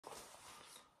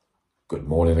Good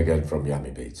morning again from Yummy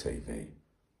BTV.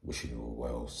 Wishing you all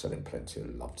well, sending plenty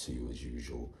of love to you as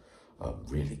usual.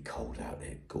 Really cold out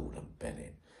there, Gordon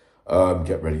Bennett.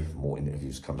 Get ready for more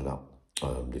interviews coming up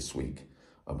this week.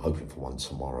 I'm hoping for one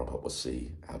tomorrow, but we'll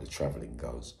see how the travelling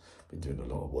goes. Been doing a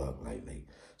lot of work lately.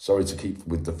 Sorry to keep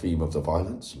with the theme of the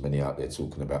violence. Many out there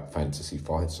talking about fantasy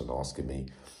fights and asking me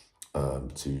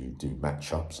to do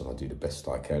matchups, and I do the best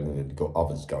I can, and then you've got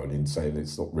others going in saying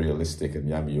it's not realistic and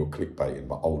Yummy, you're clickbaiting.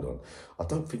 But hold on, I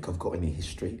don't think I've got any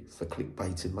history for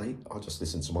clickbaiting, mate. I just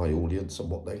listen to my audience and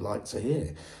what they like to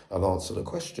hear and answer the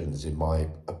questions in my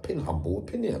humble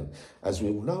opinion, as we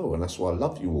all know. And that's why I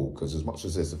love you all, because as much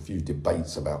as there's a few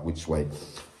debates about which way,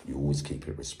 you always keep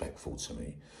it respectful to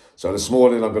me. So this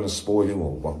morning I'm going to spoil you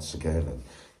all once again. And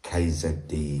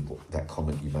KZD, that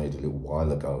comment you made a little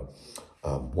while ago,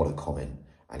 what a comment,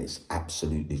 and it's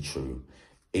absolutely true.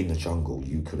 In the jungle,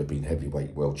 you could have been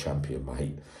heavyweight world champion,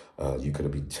 mate. You could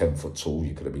have been 10 foot tall,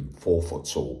 you could have been 4 foot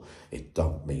tall. It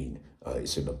don't mean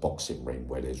it's in the boxing ring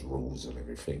where there's rules and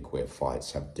everything, where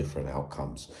fights have different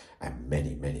outcomes and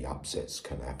many, many upsets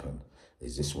can happen.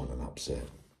 Is this one an upset?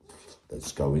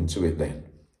 Let's go into it then.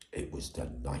 It was the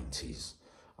 90s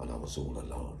and I was all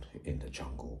alone in the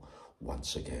jungle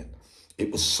once again.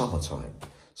 It was summertime,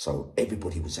 so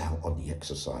everybody was out on the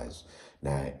exercise.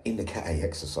 Now, in the Cat A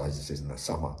exercises in the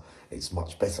summer, it's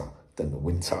much better than the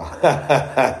winter.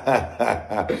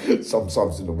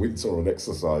 Sometimes in the winter on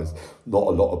exercise, not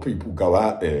a lot of people go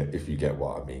out there, if you get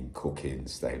what I mean, cooking,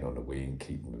 staying on the wing,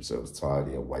 keeping themselves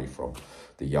tidy, away from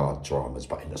the yard dramas.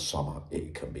 But in the summer,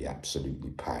 it can be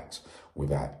absolutely packed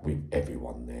with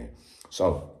everyone there.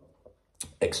 So,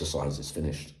 exercise is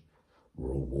finished. We're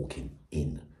all walking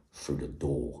in through the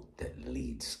door that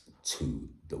leads to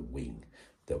the wing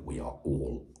that we are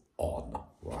all on,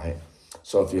 right?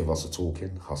 So a few of us are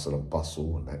talking, hustle and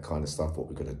bustle and that kind of stuff, what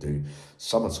we're going to do.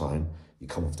 Summertime, you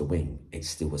come off the wing, it's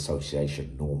still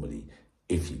association normally,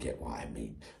 if you get what I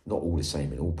mean. Not all the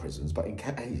same in all prisons, but in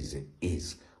Cat A's it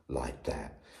is like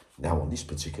that. Now on this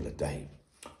particular day,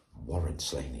 Warren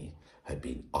Slaney had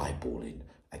been eyeballing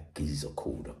a geezer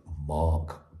called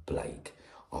Mark Blake.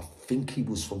 I think he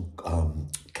was from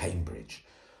Cambridge,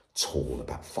 tall,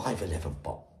 about 5'11",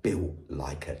 but built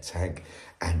like a tank,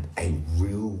 and a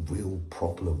real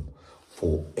problem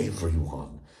for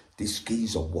everyone. This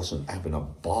geezer wasn't having a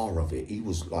bar of it. He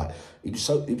was a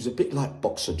bit like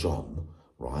Boxer John,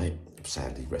 right?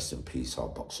 Sadly, rest in peace, our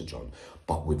Boxer John,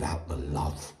 but without the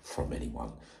love from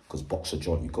anyone. Because Boxer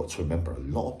John, you've got to remember, a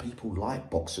lot of people like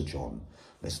Boxer John.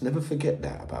 Let's never forget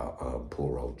that about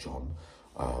poor old John.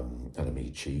 And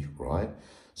Amici, right?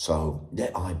 So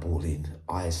they're eyeballing,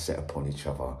 eyes set upon each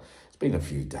other. It's been a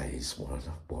few days,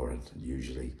 Warren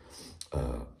usually.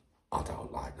 I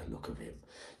don't like the look of him.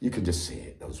 You can just see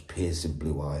it, those piercing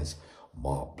blue eyes.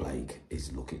 Mark Blake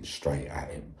is looking straight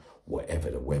at him. Whatever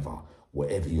the weather,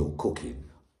 whatever you're cooking,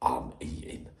 I'm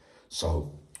eating.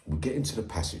 So we get into the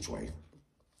passageway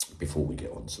before we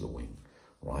get onto the wing,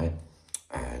 right?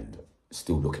 And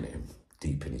still looking at him,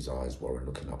 deep in his eyes, Warren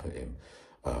looking up at him.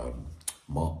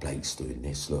 Mark Blake's doing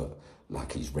this, look,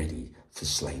 like he's ready for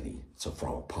Slaney to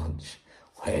throw a punch.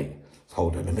 Hey,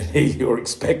 hold on a minute, you're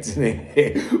expecting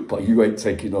it, but you ain't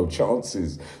taking no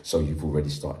chances. So you've already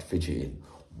started fidgeting.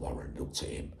 Warren looked at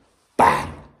him,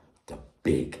 bang, the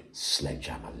big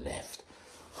sledgehammer left.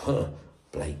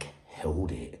 Blake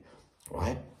held it,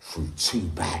 right, threw 2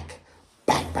 back,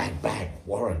 bang, bang, bang.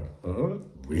 Warren,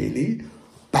 really?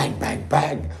 Bang, bang,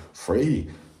 bang, 3.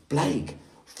 Blake,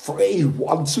 3,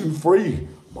 1, 2, 3.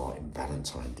 Martin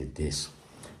Valentine did this,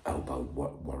 elbowed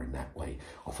Warren that way.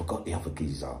 I forgot the other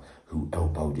geezer who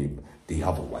elbowed him the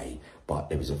other way, but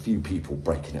there was a few people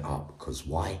breaking it up, because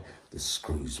why? The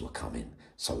screws were coming.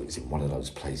 So it's in one of those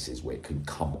places where it can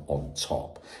come on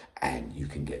top and you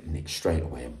can get nicked straight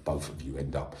away, and both of you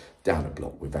end up down a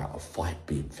block without a fight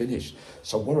being finished.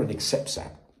 So Warren accepts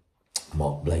that.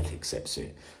 Mark Blake accepts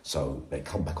it. So they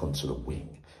come back onto the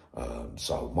wing.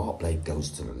 So Mark Blake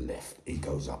goes to the left. He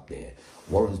goes up there.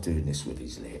 Warren's doing this with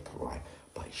his lip, right?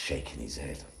 But he's shaking his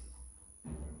head.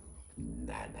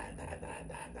 Nah.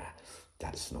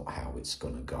 That's not how it's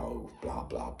going to go. Blah,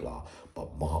 blah, blah.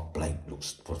 But Mark Blake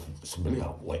looks familiar.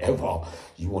 Whatever.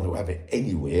 You want to have it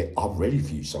anywhere, I'm ready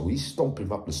for you. So he's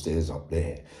stomping up the stairs up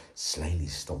there.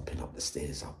 Slaney's stomping up the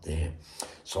stairs up there.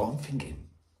 So I'm thinking,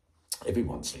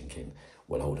 everyone's thinking,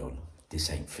 well, hold on,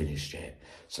 this ain't finished yet.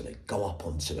 So they go up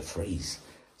onto the freeze.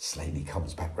 Slaney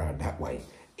comes back round that way.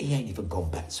 He ain't even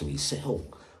gone back to his cell,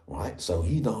 right? So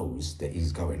he knows that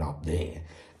he's going up there,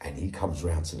 and he comes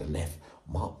round to the left.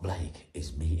 Mark Blake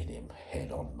is meeting him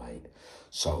head on, mate.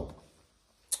 So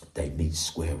they meet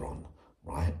square on,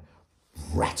 right?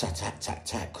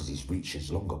 rat-a-tat-tat-tat, because his reach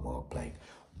is longer, Mark Blake.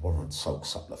 Warren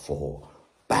soaks up the 4.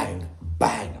 Bang,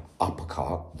 bang,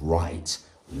 uppercut, right,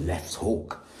 left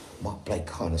hook. Mark Blake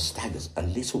kind of staggers a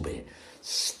little bit.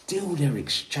 Still they're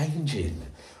exchanging,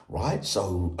 right?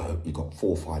 So you got 4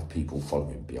 or 5 people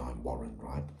following behind Warren,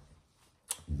 right?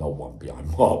 No one behind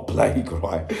Mark Blake,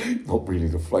 right? Not really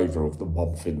the flavour of the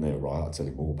month in there, right? I'll tell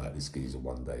you more about this geezer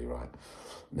one day, right?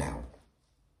 Now,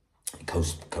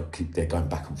 they're going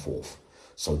back and forth.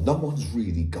 So no one's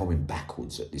really going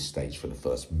backwards at this stage for the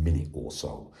first minute or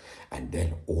so. And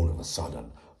then all of a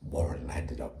sudden, Warren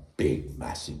landed a big,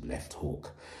 massive left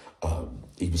hook.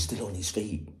 He was still on his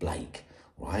feet, Blake,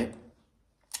 right?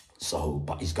 So,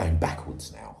 but he's going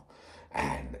backwards now.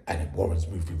 And then Warren's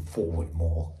moving forward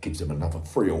more, gives him another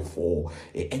 3 or 4.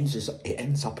 It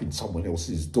ends up in someone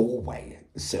else's doorway,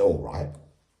 the cell, right?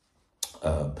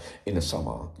 In the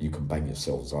summer, you can bang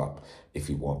yourselves up if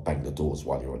you want. Bang the doors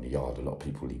while you're in the yard. A lot of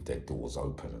people leave their doors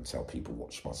open and tell people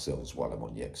watch my cells while I'm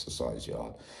on the exercise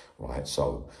yard, right?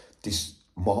 So this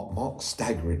Mark's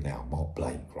staggering now, Mark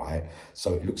Blake, right?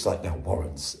 So it looks like now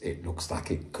it looks like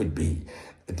it could be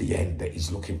the end that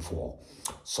he's looking for.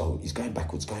 So he's going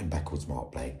backwards,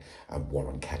 Mark Blake, and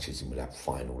Warren catches him with that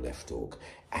final left hook,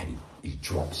 and he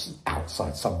drops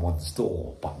outside someone's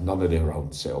door, but none of their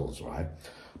own cells, right?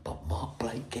 But Mark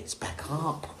Blake gets back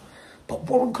up. But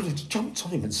Warren could have jumped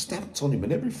on him and stamped on him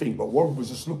and everything, but Warren was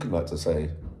just looking like to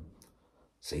say,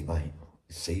 see, mate,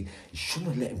 see, you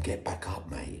shouldn't have let him get back up,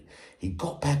 mate. He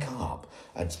got back up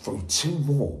and threw 2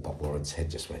 more, but Warren's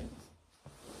head just went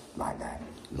like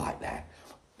that.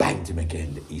 Banged him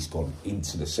again. He's gone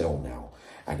into the cell now.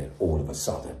 And then all of a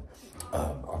sudden,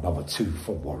 another 2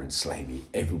 from Warren Slaney.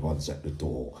 Everyone's at the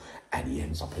door, and he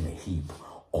ends up in a heap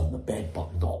on the bed,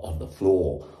 but not on the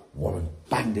floor. Warren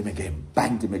banged him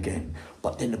again,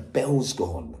 but then the bell's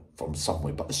gone from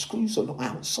somewhere, but the screws are not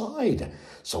outside.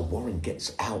 So Warren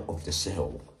gets out of the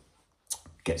cell,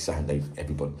 gets down,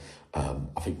 everyone,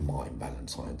 I think Martin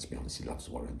Valentine, to be honest, he loves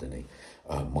Warren, doesn't he?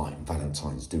 Martin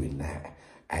Valentine's doing that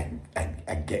and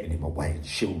getting him away and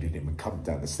shielding him and coming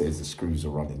down the stairs. The screws are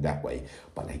running that way,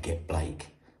 but they get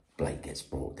Blake. Blake gets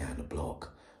brought down the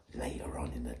block later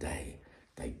on in the day.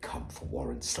 They come for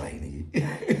Warren Slaney,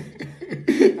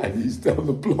 and he's down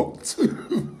the block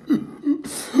too.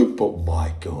 But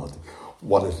my God,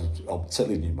 I'm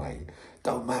telling you, mate,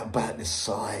 don't matter about the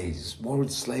size. Warren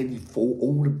Slaney fought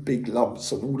all the big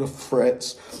lumps and all the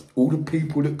threats, all the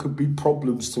people that could be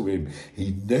problems to him.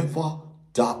 He never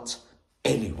ducked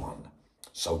anyone.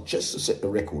 So just to set the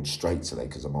record straight today,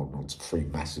 because I'm holding on to 3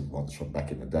 massive ones from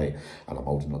back in the day, and I'm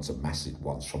holding on to massive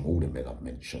ones from all the men I've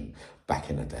mentioned back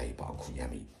in the day, but Uncle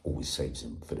Yami always saves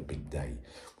them for the big day.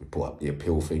 We put up the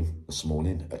appeal thing this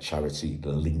morning, a charity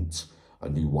linked, a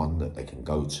new one that they can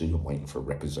go to. I'm waiting for a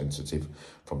representative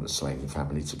from the Slaney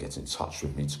family to get in touch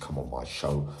with me to come on my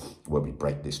show where we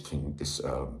break this thing, this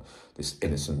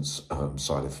innocence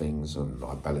side of things, and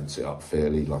I balance it up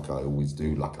fairly like I always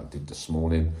do, like I did this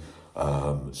morning.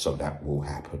 So that will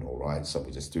happen, all right? So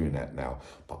we're just doing that now.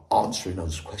 But answering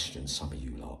those questions, some of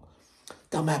you lot,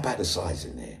 don't matter about the size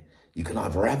in there. You can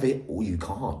either have it or you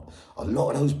can't. A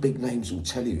lot of those big names will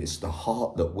tell you it's the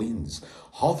heart that wins.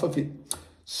 Half of it,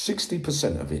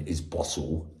 60% of it is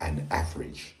bottle and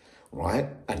average, right?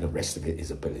 And the rest of it is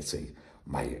ability,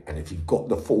 mate. And if you've got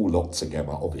the full lot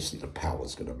together, obviously the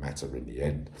power's going to matter in the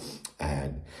end.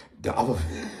 And the other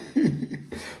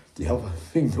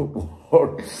thing that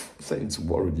Warren, saying to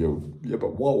Warren, yeah,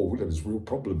 but whoa, there was a real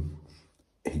problem.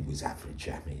 He was average,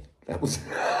 Jamie. That was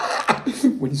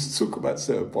when you talk about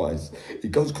certifies.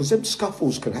 It goes because them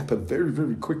scuffles can happen very,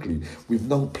 very quickly with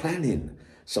no planning.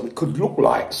 So it could look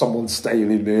like someone's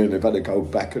staying in there and they've had to go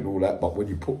back and all that. But when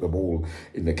you put them all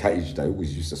in the cage, they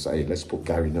always used to say, let's put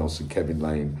Gary Nelson, Kevin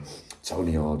Lane,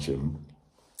 Tony Argent,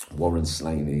 Warren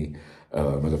Slaney,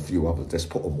 and a few others. Let's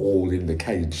put them all in the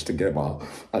cage together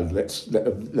and let's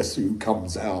see who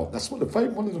comes out. That's one of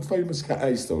the famous Cat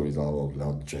A stories. Oh,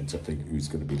 I'm trying to think who's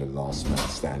going to be the last man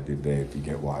standing there, if you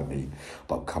get what I mean.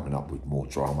 But I'm coming up with more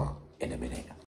drama in a minute.